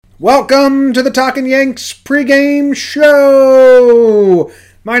Welcome to the Talkin' Yanks pregame show.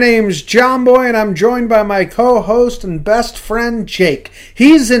 My name's John Boy, and I'm joined by my co-host and best friend, Jake.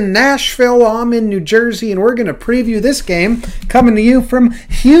 He's in Nashville, I'm in New Jersey, and we're going to preview this game coming to you from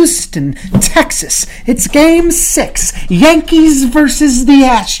Houston, Texas. It's Game 6, Yankees versus the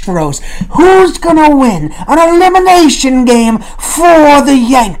Astros. Who's going to win? An elimination game for the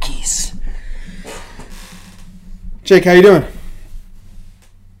Yankees. Jake, how you doing?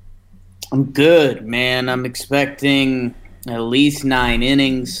 I'm good, man. I'm expecting at least 9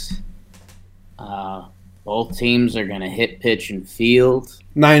 innings. Both teams are going to hit, pitch, and field.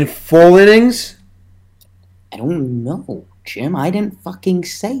 9 full innings? I don't know, Jim. I didn't fucking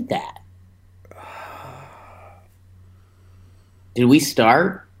say that. Did we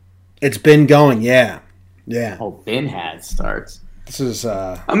start? It's been going, yeah. Oh, Ben has starts. This is,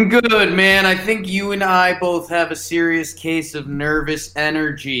 I'm good, man. I think you and I both have a serious case of nervous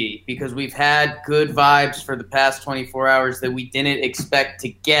energy because we've had good vibes for the past 24 hours that we didn't expect to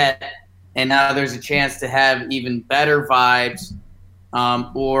get, and now there's a chance to have even better vibes,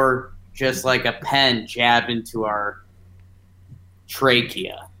 or just like a pen jabbed into our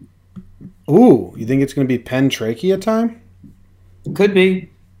trachea. Ooh, you think it's going to be pen trachea time? Could be.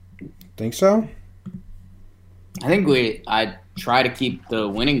 Think so? I think I'd try to keep the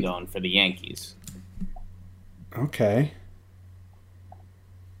winning going for the Yankees. Okay.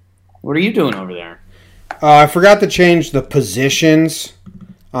 What are you doing over there? I forgot to change the positions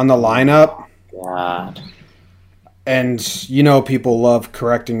on the lineup. God. And you know people love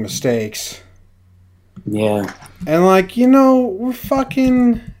correcting mistakes. Yeah. And we're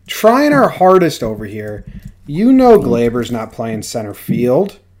fucking trying our hardest over here. You know Glaber's not playing center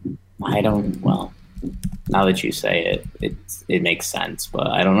field. Well, now that you say it, it makes sense, but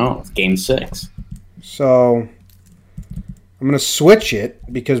I don't know. It's Game 6. So I'm going to switch it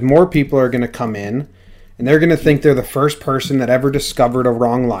because more people are going to come in, and they're going to think they're the first person that ever discovered a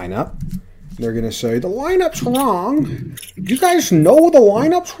wrong lineup. They're going to say, the lineup's wrong. You guys know the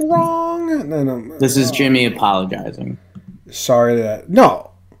lineup's wrong? And then this is Jimmy apologizing. Sorry that...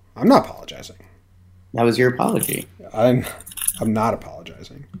 No, I'm not apologizing. That was your apology. I'm not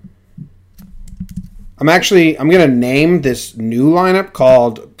apologizing. I'm going to name this new lineup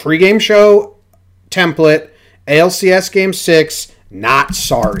called Pregame Show Template ALCS Game 6, Not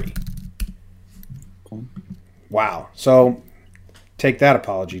Sorry. Wow. So, take that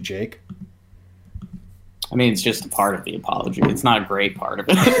apology, Jake. I mean, it's just a part of the apology. It's not a great part of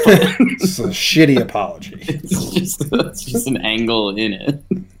it. It's a shitty apology. It's just an angle in it.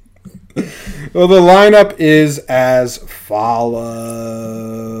 Well, the lineup is as follows.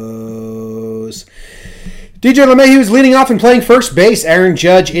 DJ LeMahieu is leading off and playing first base. Aaron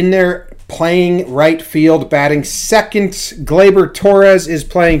Judge in there playing right field, batting second. Gleyber Torres is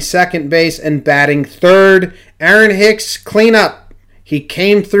playing second base and batting third. Aaron Hicks, cleanup. He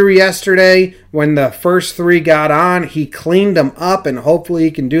came through yesterday when the first 3 got on. He cleaned them up, and hopefully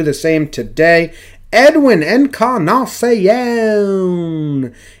he can do the same today. Edwin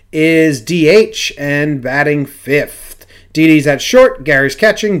Encarnacion is DH and batting fifth. Didi's at short, Gary's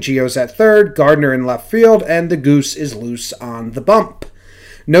catching, Gio's at third, Gardner in left field, and the Goose is loose on the bump.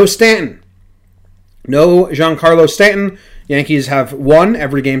 No Stanton. No Giancarlo Stanton. Yankees have won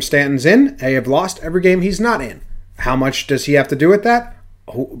every game Stanton's in. They have lost every game he's not in. How much does he have to do with that?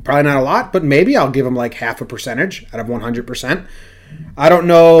 Probably not a lot, but maybe I'll give him like half a percentage out of 100%. I don't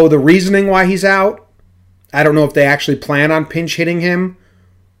know the reasoning why he's out. I don't know if they actually plan on pinch hitting him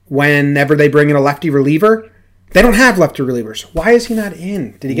whenever they bring in a lefty reliever. They don't have lefty relievers. Why is he not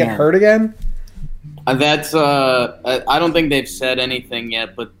in? Did he get hurt again? That's I don't think they've said anything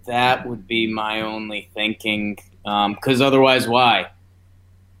yet, but that would be my only thinking. Because otherwise, why?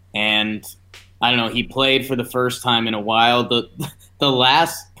 And I don't know. He played for the first time in a while. The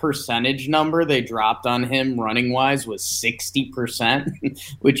last percentage number they dropped on him running wise was 60%,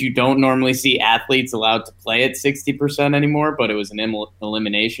 which you don't normally see athletes allowed to play at 60% anymore. But it was an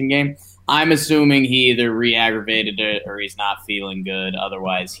elimination game. I'm assuming he either re-aggravated it or he's not feeling good.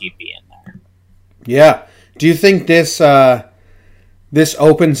 Otherwise, he'd be in there. Yeah. Do you think this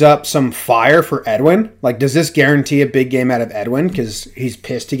opens up some fire for Edwin? Like, does this guarantee a big game out of Edwin because he's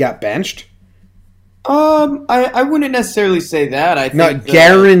pissed he got benched? I wouldn't necessarily say that. I think no,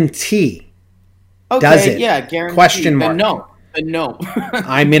 guarantee. Okay, does it? Yeah, guarantee. Question mark. No.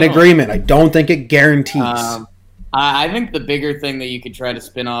 I'm in agreement. I don't think it guarantees. I think the bigger thing that you could try to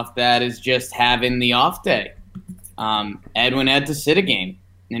spin off that is just having the off day. Edwin had to sit a game,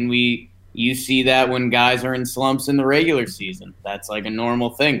 and you see that when guys are in slumps in the regular season. That's like a normal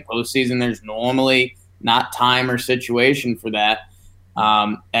thing. Postseason, there's normally not time or situation for that.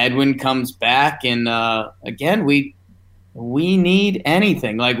 Edwin comes back, and again, we need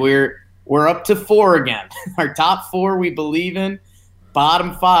anything. Like we're up to 4 again. Our top 4 we believe in.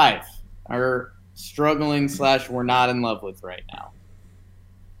 Bottom 5 are struggling / we're not in love with right now.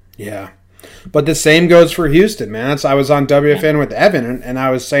 Yeah. But the same goes for Houston, man. I was on WFN with Evan, and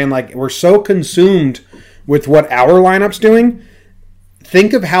I was saying, like, we're so consumed with what our lineup's doing.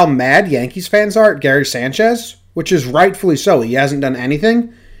 Think of how mad Yankees fans are at Gary Sanchez, which is rightfully so. He hasn't done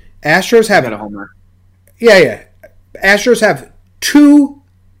anything. Astros have a homer. Yeah. Astros have 2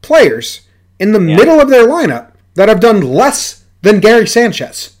 players in the middle of their lineup that have done less than Gary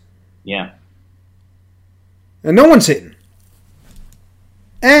Sanchez. Yeah. And no one's hitting.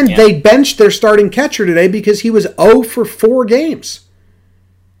 And they benched their starting catcher today because he was 0 for 4 games.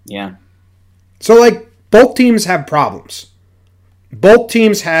 Yeah. So, like, both teams have problems. Both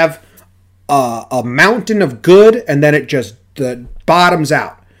teams have a mountain of good, and then it just bottoms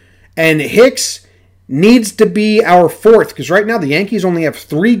out. And Hicks needs to be our 4th, because right now the Yankees only have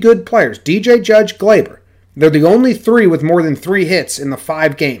 3 good players. DJ, Judge, Glaber. They're the only 3 with more than 3 hits in the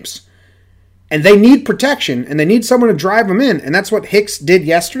 5 games. And they need protection, and they need someone to drive them in. And that's what Hicks did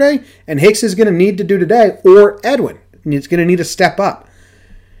yesterday, and Hicks is going to need to do today, or Edwin. He's going to need to step up.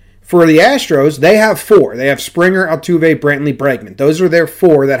 For the Astros, they have 4. They have Springer, Altuve, Brantley, Bregman. Those are their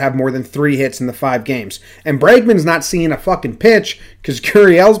 4 that have more than 3 hits in the 5 games. And Bregman's not seeing a fucking pitch because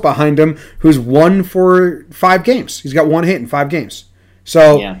Gurriel's behind him, who's 1 for 5 games. He's got 1 hit in 5 games.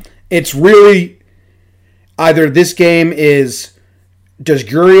 So it's really either this game is, does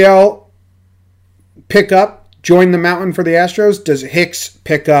Gurriel pick up, join the mountain for the Astros? Does Hicks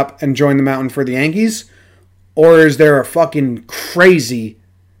pick up and join the mountain for the Yankees? Or is there a fucking craziness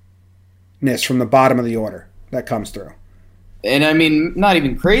from the bottom of the order that comes through? And I mean, not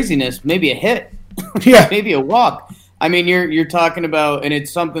even craziness, maybe a hit. Yeah. Maybe a walk. I mean, you're talking about, and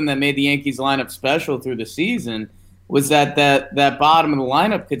it's something that made the Yankees lineup special through the season, was that bottom of the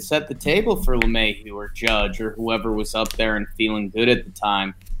lineup could set the table for LeMahieu or Judge or whoever was up there and feeling good at the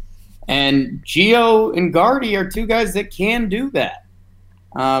time. And Gio and Gardy are 2 guys that can do that.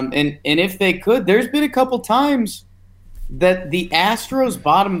 And if they could, there's been a couple times that the Astros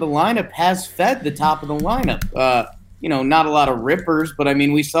bottom of the lineup has fed the top of the lineup. Not a lot of rippers, but I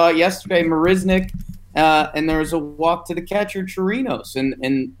mean, we saw it yesterday, Marisnik, and there was a walk to the catcher, Chirinos,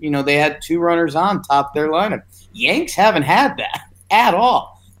 and they had 2 runners on top of their lineup. Yanks haven't had that at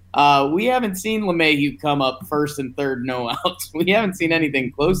all. We haven't seen LeMahieu come up 1st and 3rd no outs. We haven't seen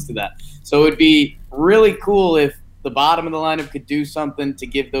anything close to that. So it would be really cool if the bottom of the lineup could do something to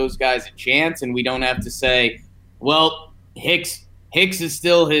give those guys a chance, and we don't have to say, well, Hicks is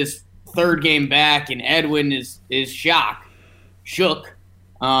still his 3rd game back, and Edwin is shook.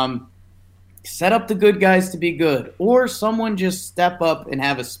 Set up the good guys to be good, or someone just step up and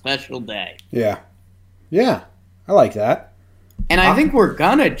have a special day. Yeah, I like that. And I think we're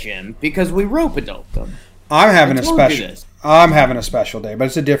gonna, Jim, because we rope-a-dope them. I'm having a special day, but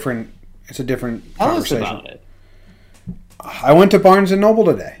it's a different conversation. Tell us about it. I went to Barnes & Noble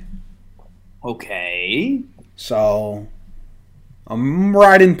today. Okay. So I'm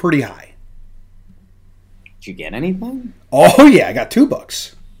riding pretty high. Did you get anything? Oh, yeah. I got 2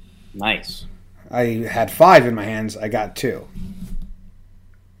 books. Nice. I had 5 in my hands. I got 2.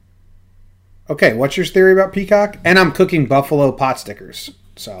 Okay, what's your theory about Peacock? And I'm cooking buffalo pot stickers.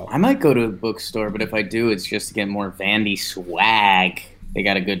 So I might go to a bookstore, but if I do, it's just to get more Vandy swag. They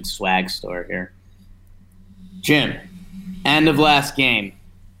got a good swag store here. Jim, end of last game.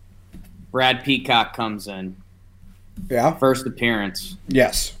 Brad Peacock comes in. Yeah. First appearance.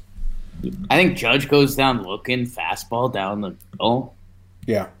 Yes. I think Judge goes down looking, fastball down the middle.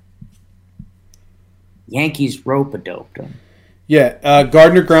 Yeah. Yankees rope-a-doped him. Yeah,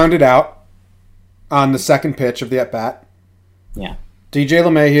 Gardner grounded out on the 2nd pitch of the at-bat. Yeah. DJ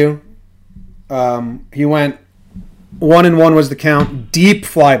LeMahieu, he went 1-1 was the count, deep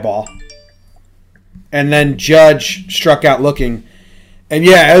fly ball. And then Judge struck out looking. And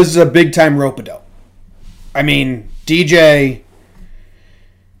yeah, it was a big-time rope-a-dope. I mean, DJ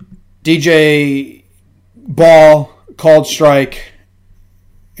ball, called strike.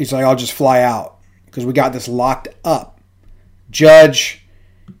 He's like, I'll just fly out because we got this locked up. Judge,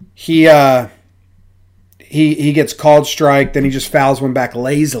 he gets called strike, then he just fouls one back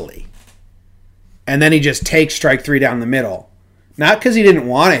lazily. And then he just takes strike 3 down the middle. Not because he didn't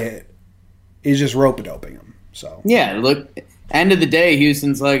want to hit. He's just rope-a-doping him. So yeah, look, end of the day,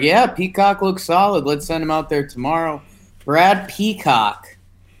 Houston's like, yeah, Peacock looks solid. Let's send him out there tomorrow. Brad Peacock.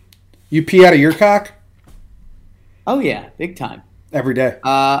 You pee out of your cock? Oh, yeah, big time. Every day.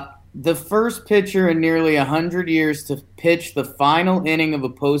 the first pitcher in nearly 100 years to pitch the final inning of a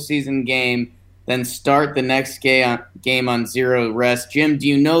postseason game, then start the next game on zero rest. Jim, do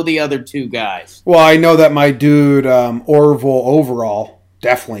you know the other two guys? Well, I know that my dude Orville Overall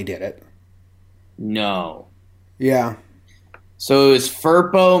definitely did it. No. Yeah. So it was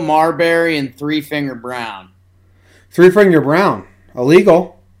Furpo, Marbury, and Three Finger Brown. Three Finger Brown.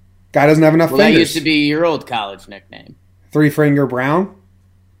 Illegal. Guy doesn't have enough fingers. That used to be your old college nickname. Three Finger Brown?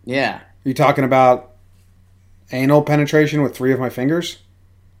 Yeah. You talking about anal penetration with 3 of my fingers?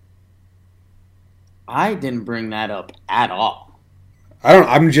 I didn't bring that up at all.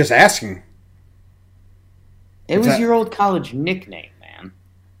 I'm just asking. It was your old college nickname, man.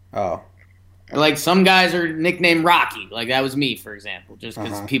 Oh. Like, some guys are nicknamed Rocky. Like, that was me, for example, just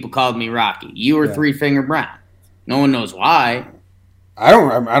because people called me Rocky. You were Three Finger Brown. No one knows why. I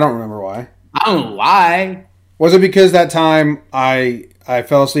don't remember why. I don't know why. Was it because that time I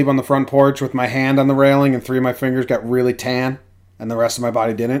fell asleep on the front porch with my hand on the railing and 3 of my fingers got really tan and the rest of my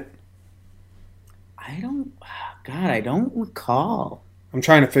body didn't? I don't recall. I'm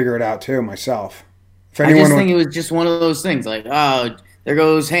trying to figure it out too myself. I just think it was just one of those things like, oh, there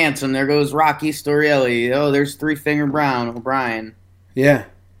goes Hanson, there goes Rocky Storielli, oh, there's Three Finger Brown, O'Brien. Yeah.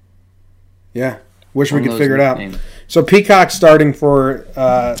 Yeah. Wish we could figure it out. So Peacock starting for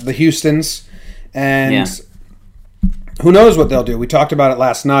the Houstons, and who knows what they'll do. We talked about it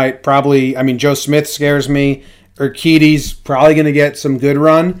last night. Probably, Joe Smith scares me. Urquidy's probably going to get some good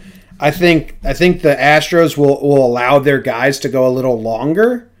run. I think the Astros will allow their guys to go a little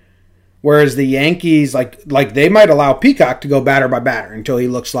longer, whereas the Yankees, like they might allow Peacock to go batter by batter until he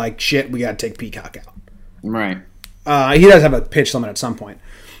looks like shit. We got to take Peacock out. Right. He does have a pitch limit at some point.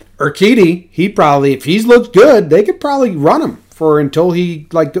 Urquidy, he probably, if he's looked good, they could probably run him for until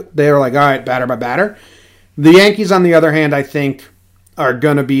they're like, all right, batter by batter. The Yankees, on the other hand, I think are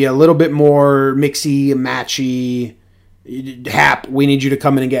going to be a little bit more mixy, matchy. Hap, we need you to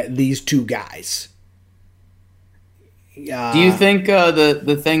come in and get these 2 guys. Do you think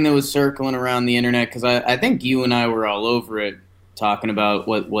the thing that was circling around the internet, because I think you and I were all over it, talking about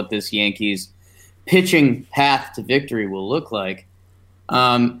what this Yankees pitching path to victory will look like.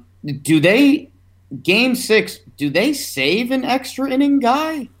 Do they, Game 6, do they save an extra inning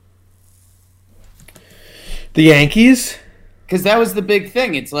guy? The Yankees? Because that was the big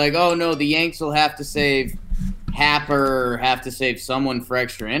thing. It's like, oh no, the Yanks will have to save Happer, have to save someone for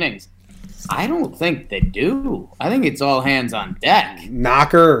extra innings. I don't think they do. I think it's all hands on deck.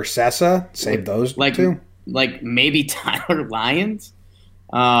 Knocker or Sessa, save those two. Like maybe Tyler Lyons.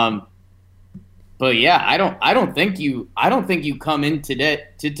 But yeah, I don't think you come in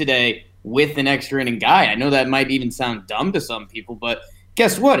today with an extra inning guy. I know that might even sound dumb to some people, but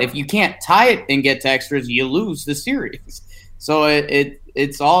guess what? If you can't tie it and get to extras, you lose the series. So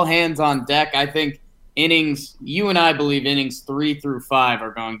it's all hands on deck. I think innings, you and I believe innings 3 through 5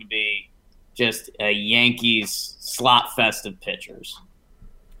 are going to be just a Yankees slot fest of pitchers.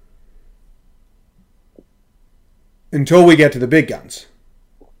 Until we get to the big guns.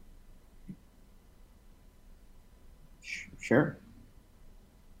 Sure.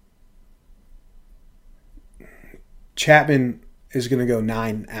 Chapman is going to go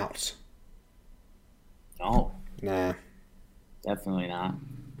 9 outs. No. Nah. Definitely not.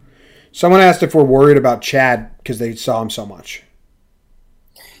 Someone asked if we're worried about Chad because they saw him so much.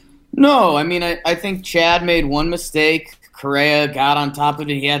 No, I think Chad made one mistake. Correa got on top of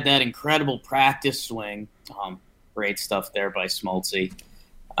it. He had that incredible practice swing. Great stuff there by Smoltzy.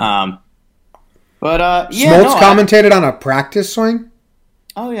 Smoltz commentated on a practice swing?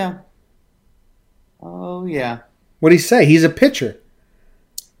 Oh, yeah. What'd he say? He's a pitcher.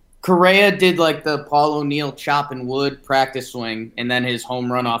 Correa did like the Paul O'Neill chopping wood practice swing, and then his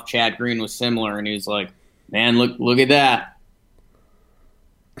home run off Chad Green was similar, and he was like, man, look at that.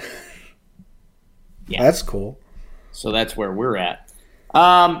 Yeah. That's cool. So that's where we're at.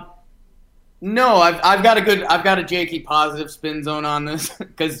 No, I've got a Jakey positive spin zone on this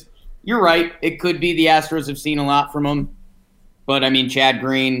because you're right. It could be the Astros have seen a lot from him, but Chad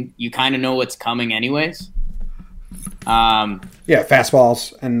Green, you kind of know what's coming anyways.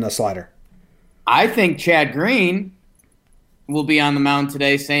 Fastballs and a slider. I think Chad Green will be on the mound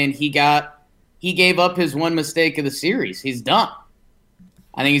today saying he gave up his one mistake of the series. He's done.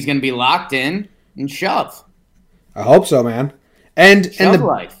 I think he's going to be locked in and shove. I hope so, man. And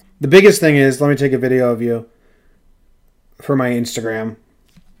the biggest thing is, let me take a video of you for my Instagram.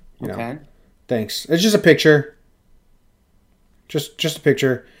 Okay. Thanks. It's just a picture. Just a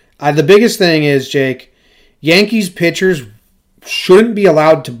picture. The biggest thing is, Jake, Yankees pitchers shouldn't be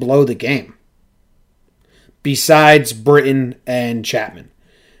allowed to blow the game. Besides Britton and Chapman.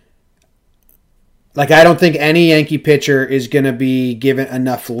 Like, I don't think any Yankee pitcher is going to be given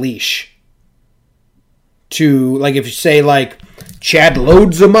enough leash to, like, if you say, like, Chad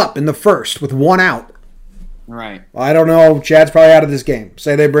loads them up in the first with 1 out. Right. Well, I don't know. Chad's probably out of this game.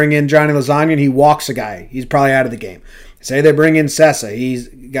 Say they bring in Johnny Lasagna and he walks a guy. He's probably out of the game. Say they bring in Sessa.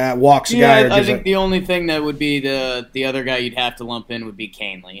 Walks a guy. I think the only thing that would be the other guy you'd have to lump in would be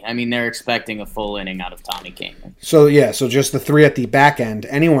Canely. I mean, they're expecting a full inning out of Tommy Canely. So just the 3 at the back end.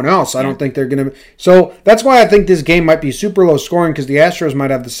 Anyone else, I don't think they're going to. So that's why I think this game might be super low scoring, because the Astros might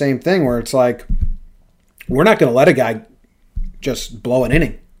have the same thing where it's like, we're not going to let a guy just blow an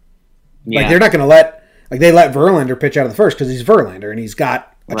inning. Like, they're not going to let, like, they let Verlander pitch out of the first because he's Verlander and he's got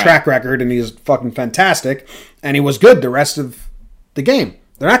a track record and he's fucking fantastic and he was good the rest of the game.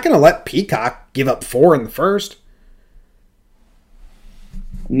 They're not going to let Peacock give up 4 in the first.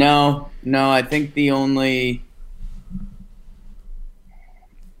 No, I think the only...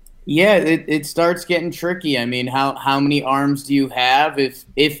 Yeah, it starts getting tricky. I mean, how many arms do you have?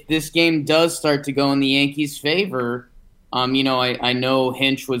 If this game does start to go in the Yankees' favor, I know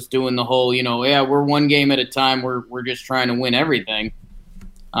Hinch was doing the whole, we're 1 game at a time. We're just trying to win everything.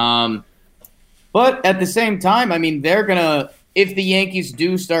 But at the same time, I mean, they're gonna, if the Yankees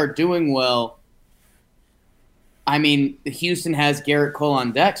do start doing well, I mean, Houston has Garrett Cole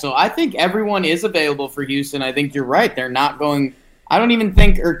on deck, so I think everyone is available for Houston. I think you're right. They're not going. I don't even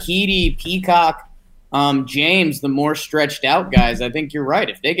think Urquidy, Peacock, James, the more stretched out guys. I think you're right.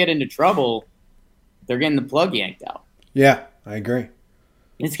 If they get into trouble, they're getting the plug yanked out. Yeah, I agree.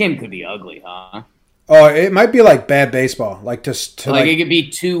 This game could be ugly, huh? Oh, it might be like bad baseball. Like it could be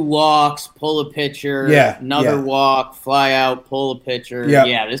 2 walks, pull a pitcher, another walk, fly out, pull a pitcher.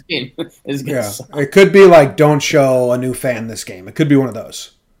 Yeah, this game is going to suck. It could be like, don't show a new fan this game. It could be one of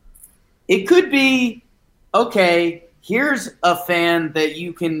those. It could be, okay, here's a fan that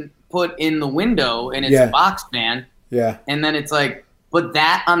you can put in the window, and it's a box fan. Yeah. And then it's like, but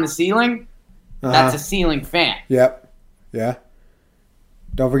that on the ceiling, that's a ceiling fan. Yep. Yeah.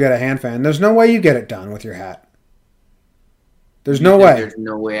 Don't forget a hand fan. There's no way you get it done with your hat. There's no way. There's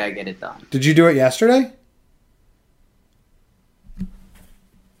no way I get it done. Did you do it yesterday?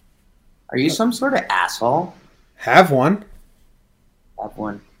 Are you some sort of asshole? Have one. Have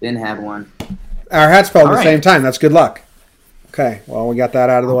one. Didn't have one. Our hats fell at the same time. That's good luck. Okay, well, we got that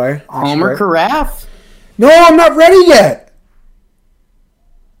out of the way. Homer Carafe? No, I'm not ready yet.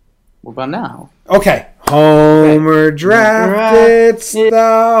 What about now? Okay. Homer draft. It's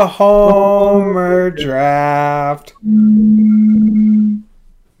the Homer draft.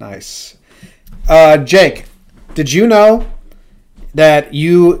 Nice. Jake, did you know that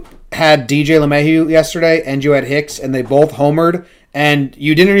you had DJ LeMahieu yesterday and you had Hicks and they both homered and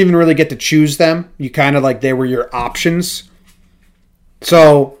you didn't even really get to choose them? You kind of like they were your options.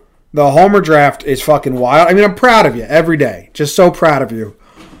 So the Homer draft is fucking wild. I mean, I'm proud of you every day. Just so proud of you.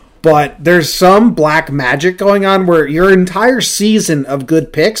 But there's some black magic going on where your entire season of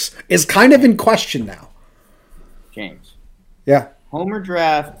good picks is kind of in question now. James. Yeah. Homer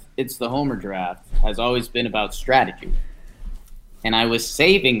draft, it's the Homer draft, has always been about strategy. And I was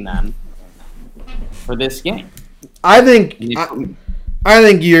saving them for this game. I think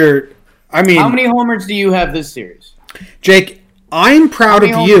you're... I mean... How many homers do you have this series? Jake, I'm proud of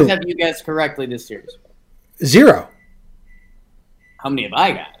you. How many homers have you guessed correctly this series? 0. How many have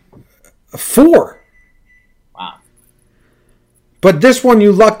I got? 4. Wow. But this one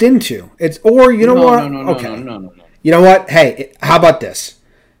you lucked into. It's or you know what? No. You know what? Hey, how about this?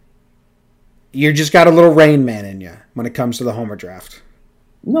 You just got a little Rain Man in you when it comes to the Homer draft.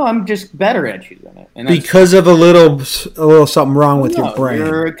 No, I'm just better at you than it. And because of a little something wrong with your brain.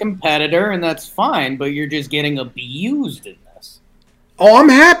 You're a competitor, and that's fine, but you're just getting abused in this. Oh, I'm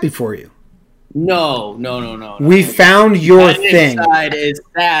happy for you. No. We found your thing. That side is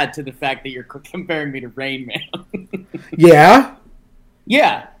sad to the fact that you're comparing me to Rain Man. Yeah?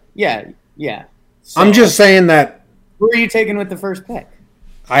 Yeah. So, I'm just saying that... Who are you taking with the first pick?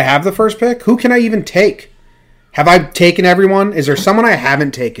 I have the first pick? Who can I even take? Have I taken everyone? Is there someone I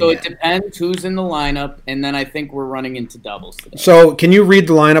haven't taken yet? It depends who's in the lineup, and then I think we're running into doubles today. So, can you read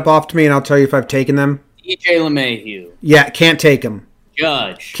the lineup off to me, and I'll tell you if I've taken them? DJ LeMahieu. Yeah, can't take him.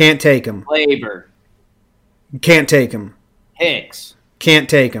 Judge. Can't take him. Labor. Can't take him. Hicks. Can't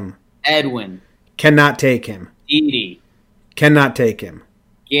take him. Edwin. Cannot take him. Didi. Cannot take him.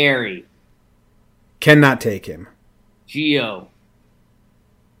 Gary. Cannot take him. Gio.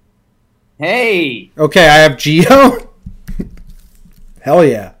 Hey. Okay, I have Gio. Hell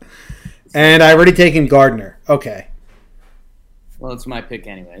yeah. And I've already taken Gardner. Okay. Well, it's my pick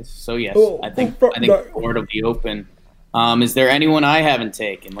anyways. So, yes, I think the board will be open. Is there anyone I haven't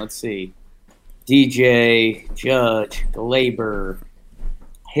taken? Let's see. DJ, Judge, Glaber,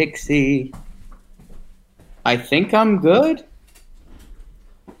 Hixie. I think I'm good.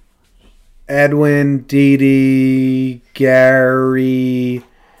 Edwin, Didi, Gary,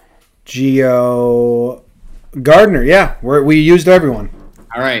 Gio, Gardner. Yeah, we used everyone.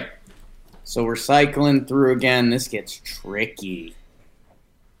 All right. So we're cycling through again. This gets tricky.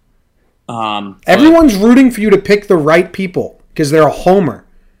 Everyone's rooting for you to pick the right people because they're a homer.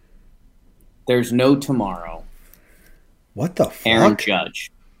 There's no tomorrow. What the fuck? Aaron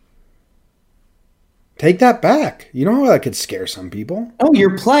Judge. Take that back. You know how that could scare some people? Oh,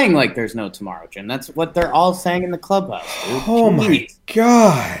 you're playing like there's no tomorrow, Jim. That's what they're all saying in the clubhouse, dude. Oh, my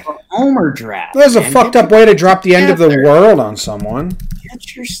God. A homer draft. That's a fucked up way to drop the end of the world on someone.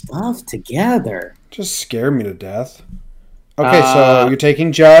 Get your stuff together. Just scare me to death. Okay, so you're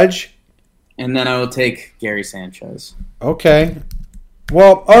taking Judge. And then I will take Gary Sanchez. Okay.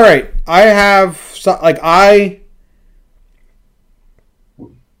 Well, all right. I have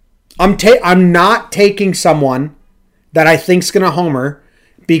I'm not taking someone that I think's gonna homer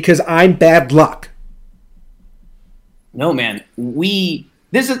because I'm bad luck. No, man.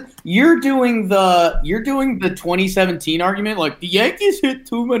 You're doing the 2017 argument like the Yankees hit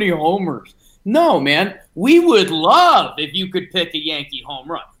too many homers. No, man. We would love if you could pick a Yankee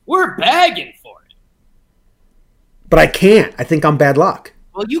home run. We're begging for it. But I can't. I think I'm bad luck.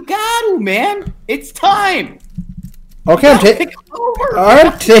 Well, you got to, man. It's time. Okay, I'm taking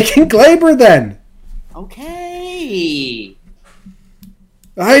Glaber then. Okay.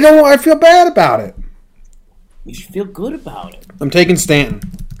 I feel bad about it. You should feel good about it. I'm taking Stanton.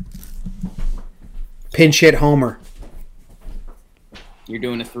 Pinch hit homer. You're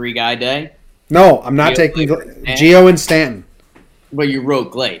doing a 3-guy day? No, I'm not taking Gio and Stanton. But you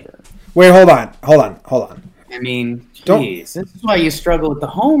wrote Glaber. Wait, hold on. I mean, geez, this is why you struggle with the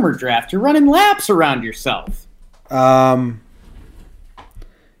homer draft. You're running laps around yourself.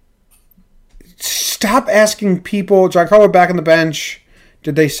 Stop asking people. Giancarlo back on the bench.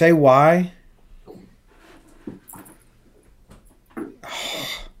 Did they say why? I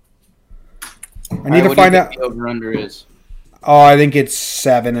need to find out. The over-under is. Oh, I think it's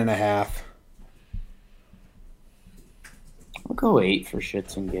 7.5. I'll go 8 for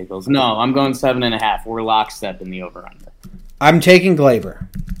shits and giggles. No, I'm going 7.5. We're lockstep in the over-under. I'm taking Glaber.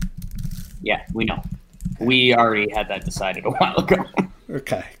 Yeah, we know. We already had that decided a while ago.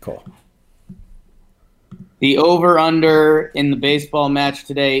 Okay, cool. The over-under in the baseball match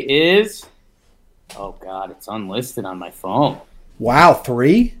today is... Oh, God, it's unlisted on my phone. Wow,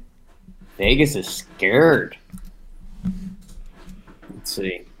 3? Vegas is scared. Let's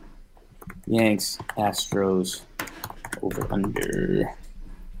see. Yanks, Astros, over-under.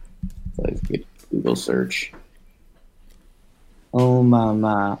 Let's get Google search. Oh,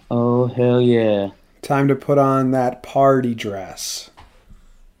 mama. Oh, hell yeah. Time to put on that party dress.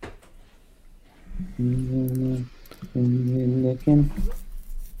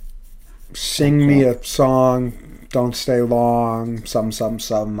 Sing me a song. Don't stay long. Some.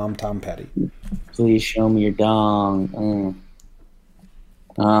 I'm Tom Petty. Please show me your dong.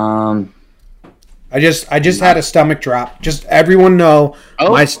 I just had a stomach drop. Just everyone know.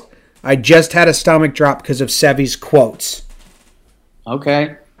 Oh. I just had a stomach drop because of Sevy's quotes.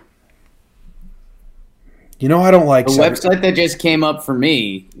 Okay. You know I don't like the Sevy. Website that just came up for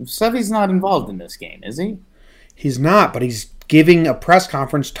me. Sevy's not involved in this game, is he? He's not, but he's giving a press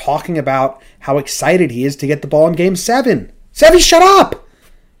conference talking about how excited he is to get the ball in Game 7. Sevy, shut up!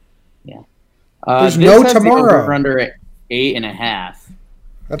 Yeah. There's no tomorrow. Over under at 8.5.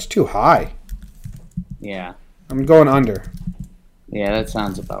 That's too high. Yeah. I'm going under. Yeah, that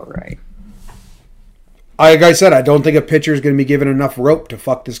sounds about right. Like I said, I don't think a pitcher is going to be given enough rope to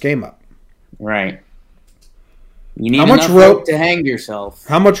fuck this game up. Right. You need enough rope to hang yourself.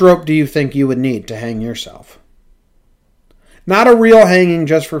 How much rope do you think you would need to hang yourself? Not a real hanging,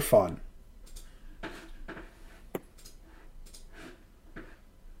 just for fun.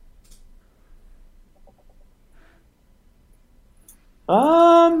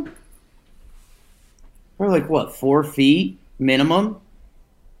 We're like, what, 4 feet minimum?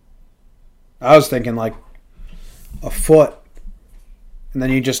 I was thinking like a foot. And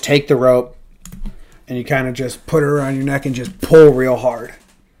then you just take the rope and you kind of just put it around your neck and just pull real hard.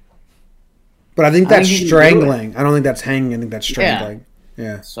 But I think that's strangling. I don't think that's hanging. I think that's strangling.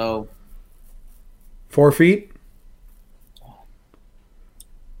 Yeah. So 4 feet?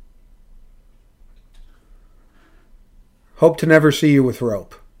 Hope to never see you with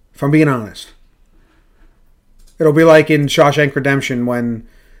rope. If I'm being honest. It'll be like in Shawshank Redemption when,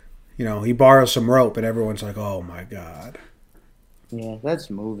 he borrows some rope and everyone's like, oh my God. Yeah,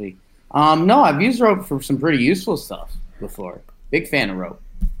 that's a movie. No, I've used rope for some pretty useful stuff before. Big fan of rope.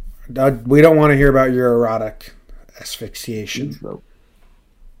 We don't want to hear about your erotic asphyxiation. Use rope.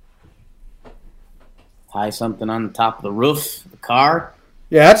 Tie something on the top of the roof of the car.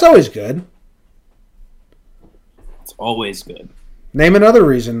 Yeah, that's always good. It's always good. Name another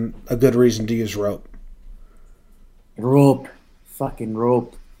reason, a good reason to use rope. Rope. Fucking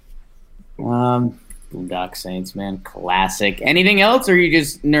rope. Boondock Saints, man. Classic. Anything else, or are you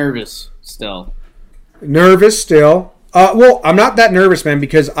just nervous still? Nervous still. Well, I'm not that nervous, man,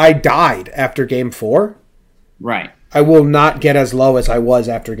 because I died after Game 4. Right. I will not get as low as I was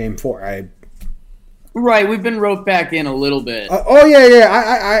after Game 4. Right, we've been roped back in a little bit.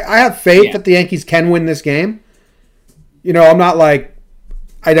 Yeah. I have faith that the Yankees can win this game. You know, I'm not like,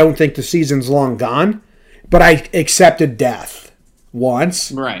 I don't think the season's long gone, but I accepted death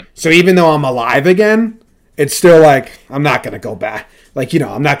once. Right. So even though I'm alive again, it's still like, I'm not going to go back. Like, you know,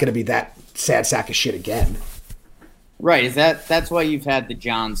 I'm not going to be that sad sack of shit again. Right, that's why you've had the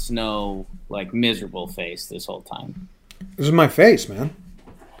Jon Snow, like, miserable face this whole time. This is my face, man.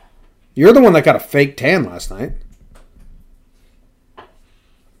 You're the one that got a fake tan last night.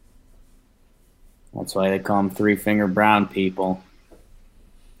 That's why they call them three-finger brown people.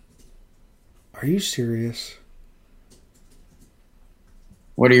 Are you serious?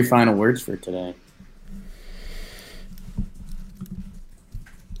 What are your final words for today?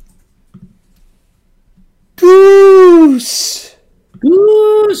 Goose!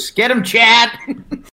 Goose! Get him, Chad!